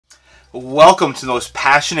Welcome to the most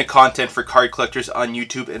passionate content for card collectors on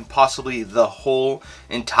YouTube and possibly the whole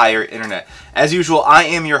entire internet. As usual, I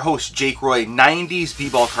am your host, Jake Roy, 90s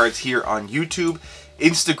B-Ball Cards here on YouTube,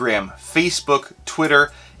 Instagram, Facebook,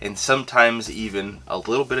 Twitter, and sometimes even a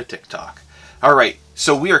little bit of TikTok. Alright,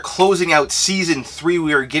 so we are closing out Season 3.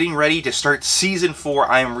 We are getting ready to start Season 4.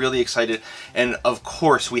 I am really excited. And of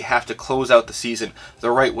course, we have to close out the season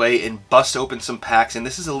the right way and bust open some packs. And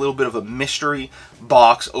this is a little bit of a mystery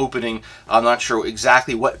box opening. I'm not sure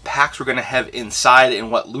exactly what packs we're going to have inside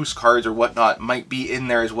and what loose cards or whatnot might be in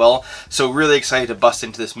there as well. So really excited to bust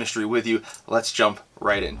into this mystery with you. Let's jump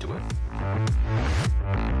right into it.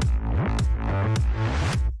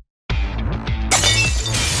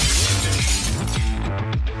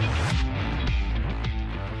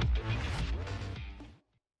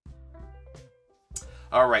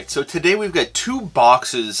 Alright, so today we've got two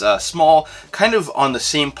boxes, small, kind of on the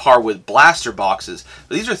same par with blaster boxes.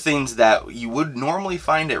 But these are things that you would normally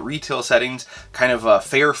find at retail settings, kind of a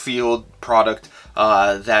Fairfield product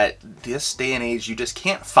that this day and age you just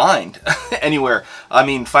can't find anywhere. I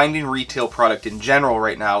mean, finding retail product in general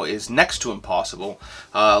right now is next to impossible.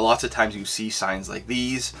 Lots of times you see signs like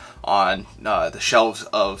these on the shelves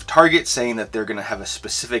of Target saying that they're going to have a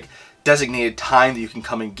specific designated time that you can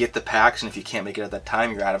come and get the packs, and if you can't make it at that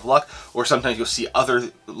time, you're out of luck. Or sometimes you'll see other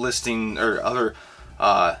listing or other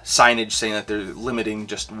signage saying that they're limiting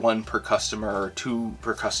just 1 per customer or 2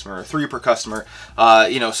 per customer or 3 per customer.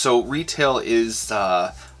 You know, so retail is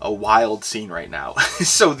a wild scene right now.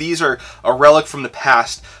 So these are a relic from the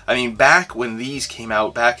past. I mean, back when these came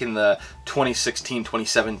out, back in the 2016,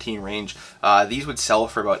 2017 range, these would sell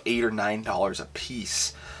for about $8 or $9 a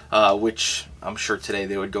piece. Which I'm sure today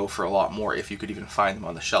they would go for a lot more if you could even find them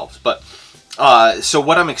on the shelves. But so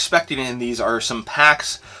what I'm expecting in these are some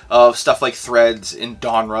packs of stuff like Threads in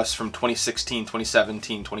Donruss from 2016,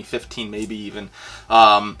 2017, 2015 maybe even.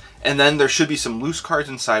 And then there should be some loose cards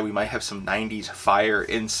inside. We might have some 90s fire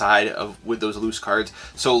inside of with those loose cards.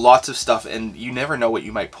 So lots of stuff, and you never know what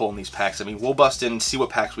you might pull in these packs. I mean, we'll bust in, see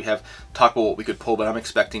what packs we have, talk about what we could pull, but I'm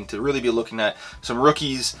expecting to really be looking at some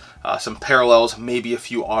rookies, some parallels, maybe a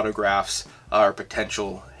few autographs, or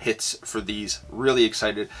potential hits for these. Really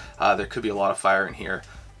excited. There could be a lot of fire in here.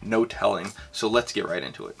 No telling. So let's get right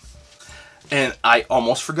into it. And I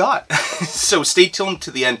almost forgot. So stay tuned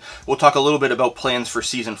to the end. We'll talk a little bit about plans for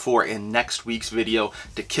Season 4 in next week's video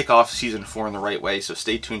to kick off Season 4 in the right way. So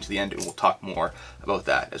stay tuned to the end and we'll talk more about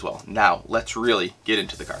that as well. Now, let's really get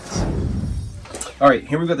into the cards. Alright,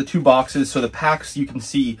 here we've got the two boxes. So the packs, you can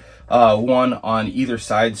see one on either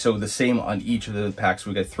side. So the same on each of the packs.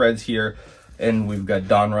 We've got Threads here and we've got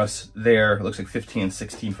Donruss there. It looks like 15 and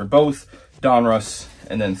 16 for both. Donruss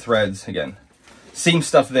and then Threads again. Same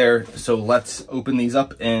stuff there, so let's open these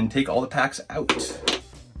up and take all the packs out.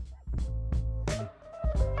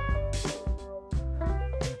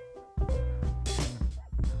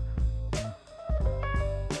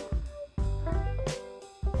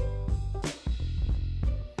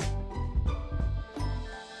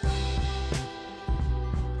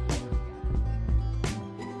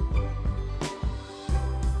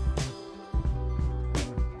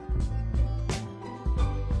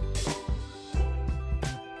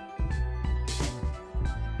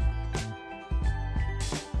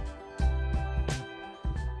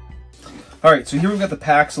 Alright, so here we've got the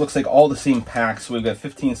packs. Looks like all the same packs. So we've got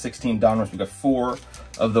 15, 16 Donruss. We've got 4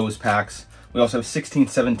 of those packs. We also have 16,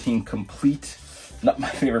 17 Complete. Not my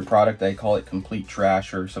favorite product. I call it Complete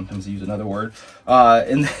Trash, or sometimes I use another word.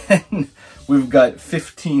 And then we've got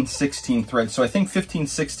 15, 16 Threads. So I think 15,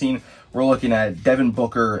 16, we're looking at Devin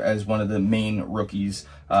Booker as one of the main rookies.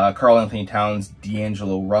 Karl Anthony Towns,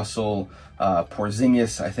 D'Angelo Russell,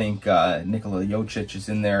 Porzingis, I think Nikola Jokic is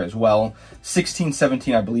in there as well. 16,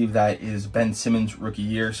 17, I believe that is Ben Simmons' rookie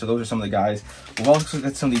year. So those are some of the guys. We've also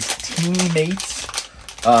got some of these teammates.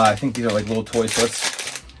 I think these are like little toys. So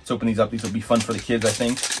let's open these up. These will be fun for the kids, I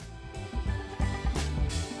think.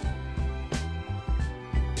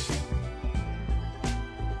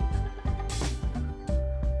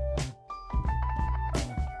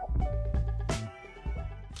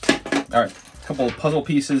 All right, a couple of puzzle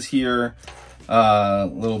pieces here. A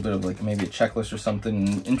little bit of like maybe a checklist or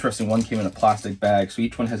something. Interesting one came in a plastic bag. So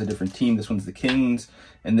each one has a different team. This one's the Kings,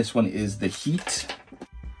 and this one is the Heat.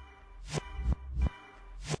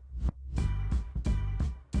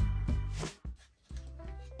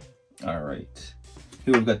 All right,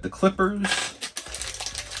 here we've got the Clippers.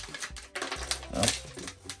 Oh,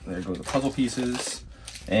 there go the puzzle pieces.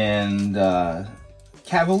 And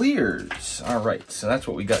Cavaliers. All right, so that's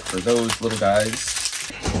what we got for those little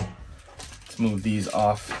guys. Let's move these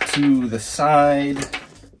off to the side.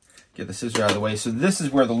 get the scissors out of the way. So this is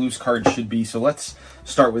where the loose cards should be. So let's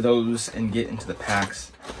start with those and get into the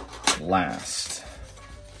packs last.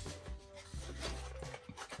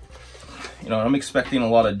 You know, I'm expecting a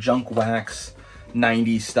lot of junk wax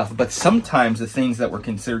 90s stuff, but sometimes the things that were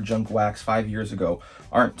considered junk wax 5 years ago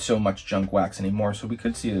aren't so much junk wax anymore. So we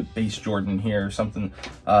could see a base Jordan here, something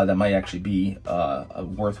that might actually be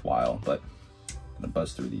worthwhile, but I'm gonna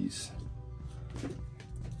buzz through these.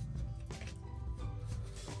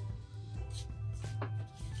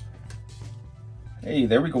 Hey,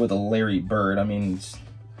 there we go with a Larry Bird. I mean, it's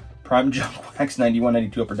prime junk wax 91,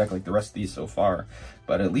 92 upper deck like the rest of these so far,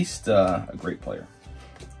 but at least a great player.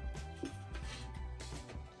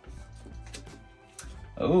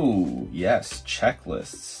 Oh, yes,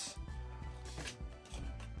 checklists.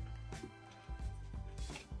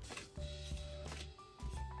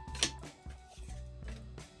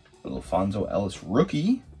 Little Alfonso Ellis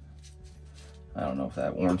rookie. I don't know if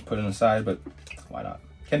that warrants putting aside, but why not?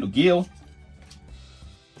 Kendall Gill.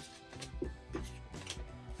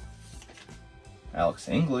 Alex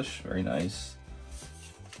English, very nice.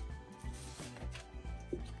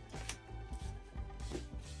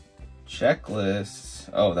 Checklists.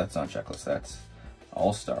 Oh, that's not checklist, that's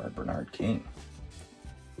All-Star Bernard King.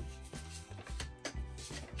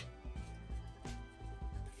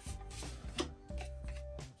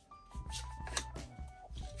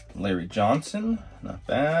 Larry Johnson, not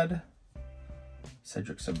bad.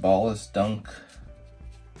 Cedric Sabalas, dunk.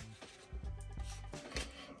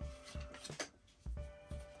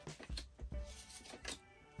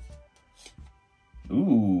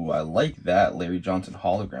 Ooh, I like that Larry Johnson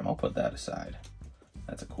hologram. I'll put that aside.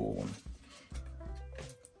 That's a cool one.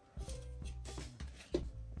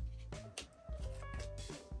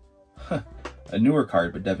 Huh. A newer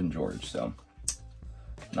card, but Devin George, so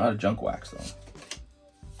not a junk wax though.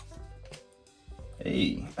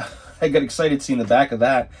 Hey, I got excited seeing the back of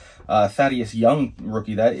that. Thaddeus Young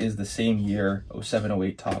rookie, that is the same year,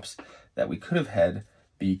 07-08 tops, that we could have had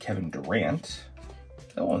be Kevin Durant.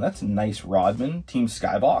 Oh, and that's a nice Rodman, Team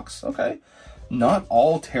Skybox. Okay, not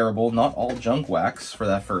all terrible, not all junk wax for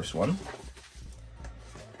that first one.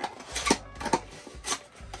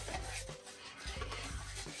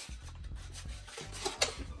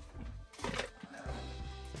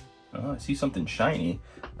 Oh, I see something shiny.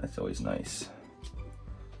 That's always nice.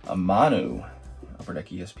 A Manu, Upper Deck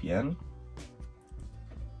ESPN.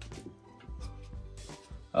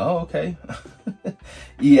 Oh, okay.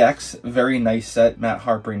 EX, very nice set. Matt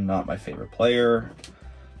Harpring, not my favorite player.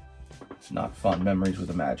 Not fond memories with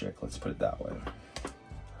the Magic, let's put it that way.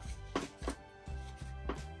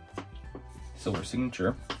 Silver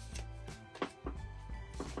signature.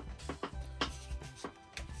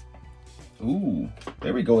 Ooh,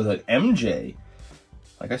 there we go with an MJ.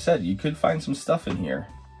 Like I said, you could find some stuff in here.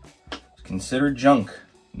 It's considered junk.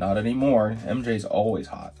 Not anymore. MJ's always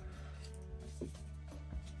hot.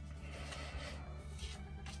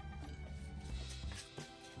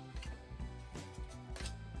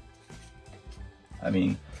 I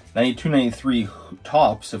mean, 92, 93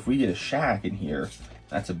 tops, if we get a Shaq in here,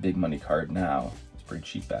 that's a big money card now. It's pretty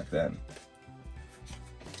cheap back then.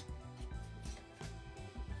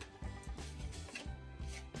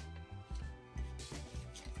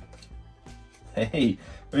 Hey,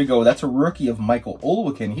 there you go. That's a rookie of Michael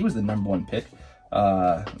Olowkin. He was the #1 pick,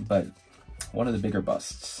 but one of the bigger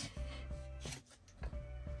busts.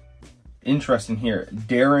 Interesting here.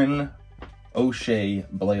 Darren O'Shea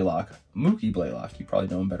Blaylock. Mookie Blaylock. You probably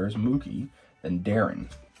know him better as Mookie than Darren.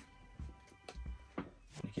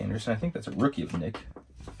 Nick Anderson. I think that's a rookie of Nick.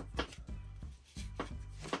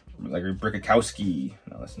 Like Brickakowski.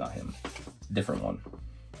 No, that's not him. Different one.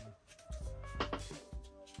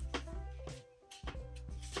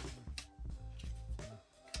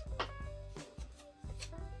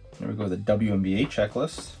 There we go, the WNBA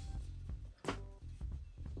checklist.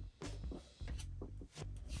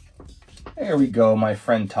 There we go, my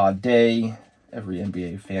friend Todd Day. Every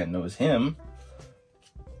NBA fan knows him.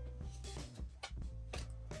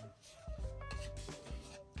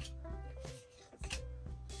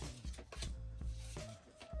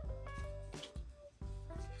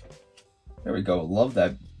 There we go, love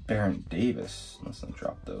that Baron Davis. Let's not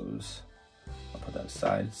drop those. I'll put that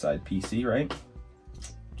aside, side PC, right?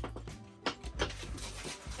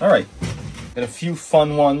 All right, got a few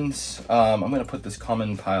fun ones. I'm gonna put this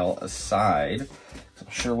common pile aside. I'm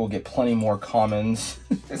sure we'll get plenty more commons.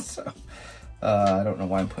 So, I don't know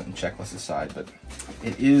why I'm putting checklists aside, but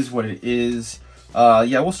it is what it is.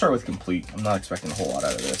 Yeah, we'll start with complete. I'm not expecting a whole lot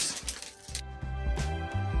out of this.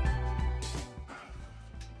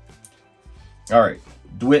 All right,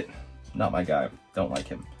 DeWitt, not my guy. Don't like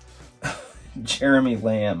him. Jeremy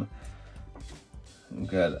Lamb. We've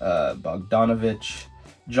got Bogdanovich,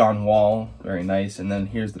 John Wall, very nice. And then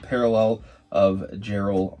here's the parallel of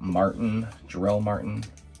Jarrell Martin.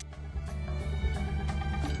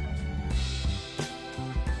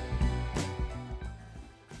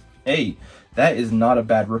 Hey, that is not a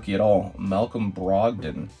bad rookie at all. Malcolm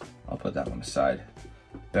Brogdon. I'll put that one aside.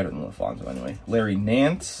 Better than LaFonso anyway. Larry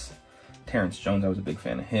Nance. Terrence Jones, I was a big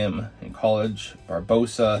fan of him in college.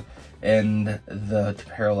 Barbosa, and the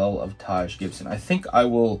parallel of Taj Gibson. I think I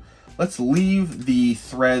will, let's leave the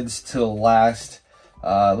threads till last.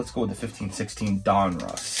 Let's go with the 15-16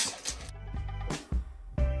 Donruss.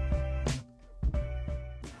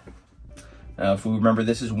 Now, if we remember,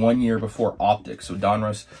 this is 1 year before Optic, so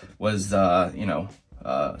Donruss was,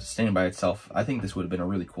 standing by itself. I think this would have been a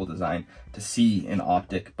really cool design to see in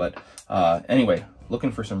Optic, but anyway,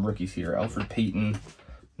 looking for some rookies here. Alfred Payton,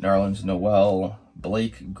 Nerlens Noel,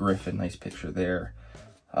 Blake Griffin, nice picture there.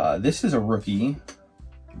 This is a rookie,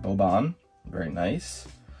 Boban, very nice.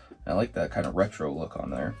 I like that kind of retro look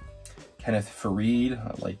on there. Kenneth Faried,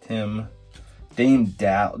 I liked him. Dame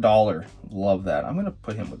Dollar, love that. I'm gonna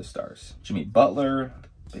put him with the stars. Jimmy Butler,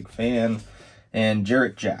 big fan. And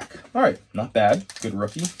Jarrett Jack. All right, not bad, good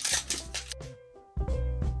rookie.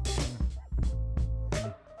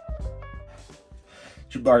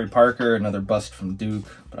 Jabari Parker, another bust from Duke,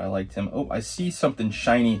 but I liked him. Oh, I see something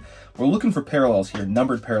shiny. We're looking for parallels here,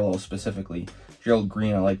 numbered parallels specifically. Gerald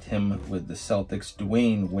Green, I liked him with the Celtics.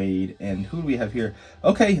 Dwayne Wade, and who do we have here?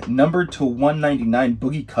 Okay, numbered to 199,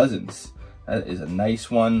 Boogie Cousins. That is a nice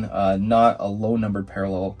one, not a low numbered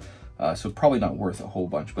parallel, so probably not worth a whole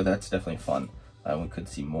bunch, but that's definitely fun. We could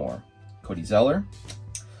see more. Cody Zeller.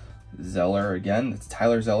 Zeller again, it's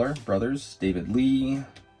Tyler Zeller, brothers, David Lee,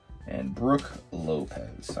 and Brooke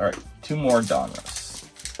Lopez. All right, two more Donruss.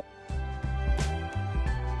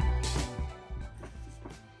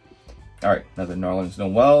 All right, another Nerlens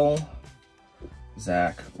Noel,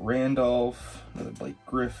 Zach Randolph, another Blake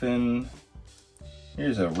Griffin.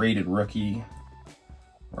 Here's a rated rookie,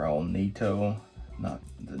 Raul Neto, not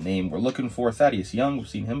the name we're looking for. Thaddeus Young, we've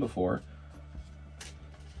seen him before.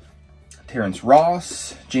 Terrence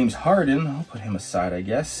Ross, James Harden, I'll put him aside, I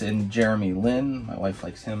guess, and Jeremy Lin. My wife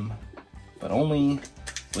likes him, but only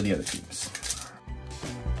with the other teams.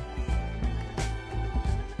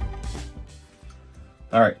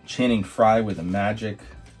 All right, Channing Frye with the Magic.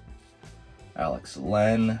 Alex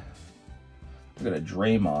Len. We've got a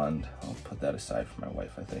Draymond. I'll put that aside for my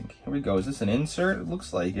wife, I think. Here we go. Is this an insert? It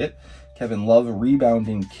looks like it. Kevin Love,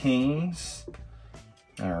 Rebounding Kings.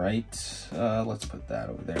 All right, let's put that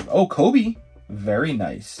over there. Oh, Kobe, very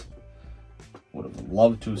nice. Would have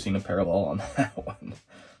loved to have seen a parallel on that one.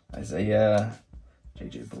 Isaiah,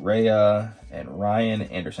 JJ Barea, and Ryan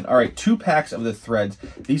Anderson. All right, 2 packs of the threads.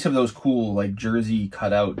 These have those cool like jersey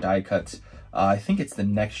cutout die cuts. I think it's the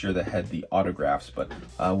next year that had the autographs, but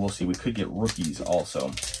we'll see. We could get rookies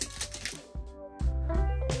also.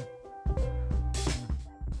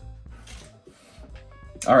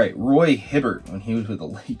 All right, Roy Hibbert, when he was with the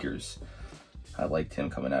Lakers. I liked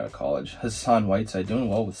him coming out of college. Hassan Whiteside doing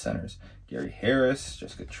well with centers. Gary Harris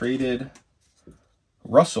just got traded.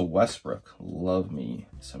 Russell Westbrook, love me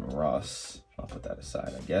some Russ. I'll put that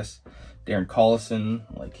aside, I guess. Darren Collison,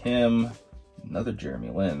 like him. Another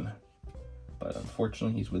Jeremy Lin, but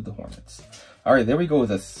unfortunately he's with the Hornets. All right, there we go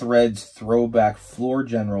with a Threads throwback floor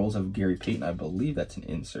generals of Gary Payton. I believe that's an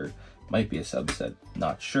insert. Might be a subset,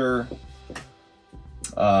 not sure.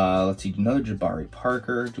 Let's see, another Jabari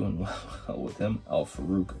Parker, doing well with him.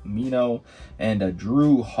 Al-Farouq Amino, and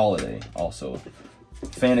Drew Holiday, also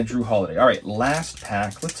fan of Drew Holiday. All right, last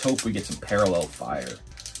pack. Let's hope we get some parallel fire.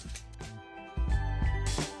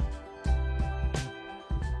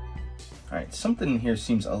 All right, something here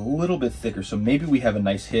seems a little bit thicker, so maybe we have a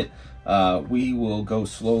nice hit. We will go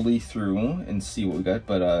slowly through and see what we got,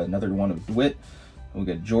 but another one of DeWitt. We'll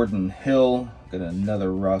get Jordan Hill, got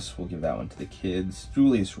another Russ, we'll give that one to the kids.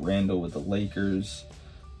 Julius Randle with the Lakers.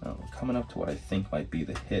 Coming up to what I think might be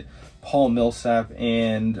the hit. Paul Millsap,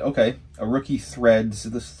 and okay, a rookie Threads.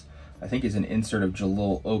 This, I think, is an insert of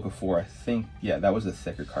Jahlil Okafor. I think, yeah, that was the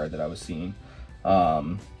thicker card that I was seeing.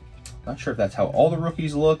 Not sure if that's how all the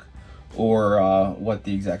rookies look, or what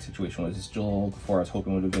the exact situation was. This Jahlil Okafor I was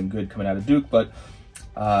hoping would have been good coming out of Duke, but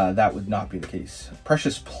that would not be the case.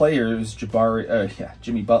 Precious players,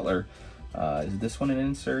 Jimmy Butler. Is this one an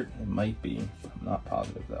insert? It might be. I'm not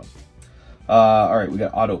positive though. All right, we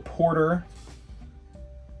got Otto Porter.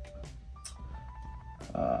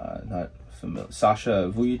 Not familiar.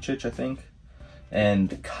 Sasha Vujicic, I think.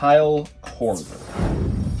 And Kyle Korver.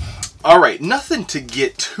 Alright, nothing to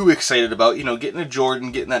get too excited about. You know, getting a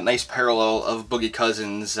Jordan, getting that nice parallel of Boogie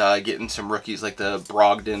Cousins, getting some rookies like the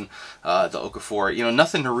Brogdon, the Okafor. You know,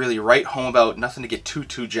 nothing to really write home about, nothing to get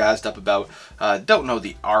too jazzed up about. Don't know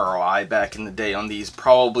the ROI back in the day on these.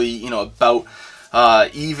 Probably, you know, about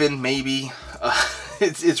even, maybe.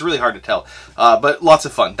 It's really hard to tell, but lots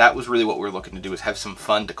of fun. That was really what we're looking to do, is have some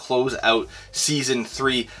fun to close out Season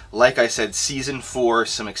 3. Like I said, Season 4,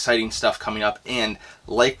 some exciting stuff coming up, and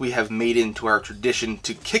like we have made into our tradition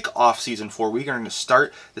to kick off Season 4, we're going to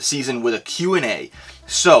start the season with a Q&A.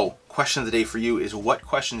 So, question of the day for you is, what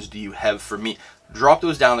questions do you have for me? Drop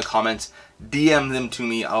those down in the comments, DM them to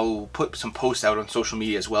me. I'll put some posts out on social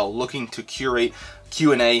media as well, looking to curate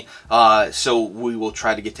Q&A, so we will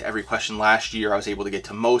try to get to every question. Last year I was able to get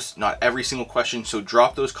to most, not every single question, so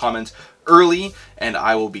drop those comments early and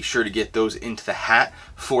I will be sure to get those into the hat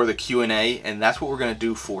for the Q&A, and that's what we're going to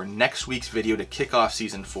do for next week's video to kick off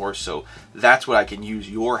Season 4, so that's what I can use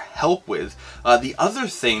your help with. The other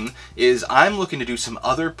thing is I'm looking to do some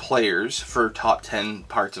other players for top 10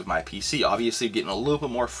 parts of my PC. Obviously getting a little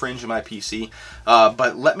bit more fringe in my PC,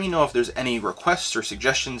 but let me know if there's any requests or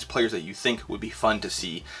suggestions, players that you think would be fun to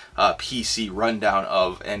see PC rundown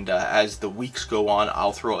of, and as the weeks go on,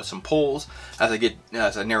 I'll throw out some polls as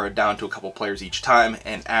I narrow it down to a couple players each time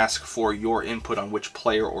and ask for your input on which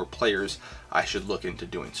player or players I should look into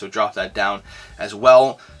doing. So drop that down as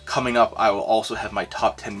well. Coming up, I will also have my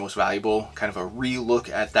top 10 most valuable, kind of a re-look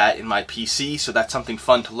at that in my PC. So that's something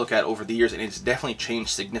fun to look at over the years, and it's definitely changed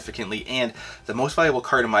significantly. And the most valuable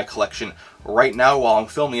card in my collection right now while I'm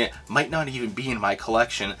filming it might not even be in my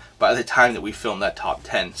collection by the time that we film that top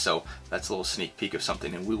 10. So that's a little sneak peek of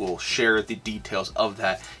something, and we will share the details of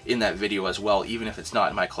that in that video as well. Even if it's not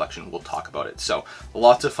in my collection, we'll talk about it. So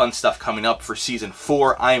lots of fun stuff coming up for Season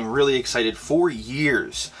 4. I am really excited. 4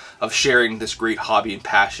 years of sharing this great hobby and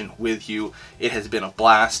passion with you. It has been a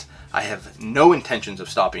blast. I have no intentions of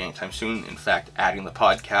stopping anytime soon. In fact, adding the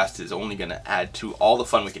podcast is only going to add to all the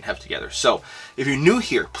fun we can have together. So if you're new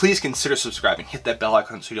here, please consider subscribing. Hit that bell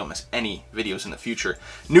icon so you don't miss any videos in the future.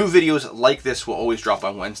 New videos like this will always drop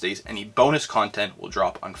on Wednesdays. Any bonus content will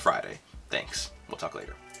drop on Friday. Thanks. We'll talk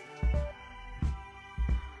later.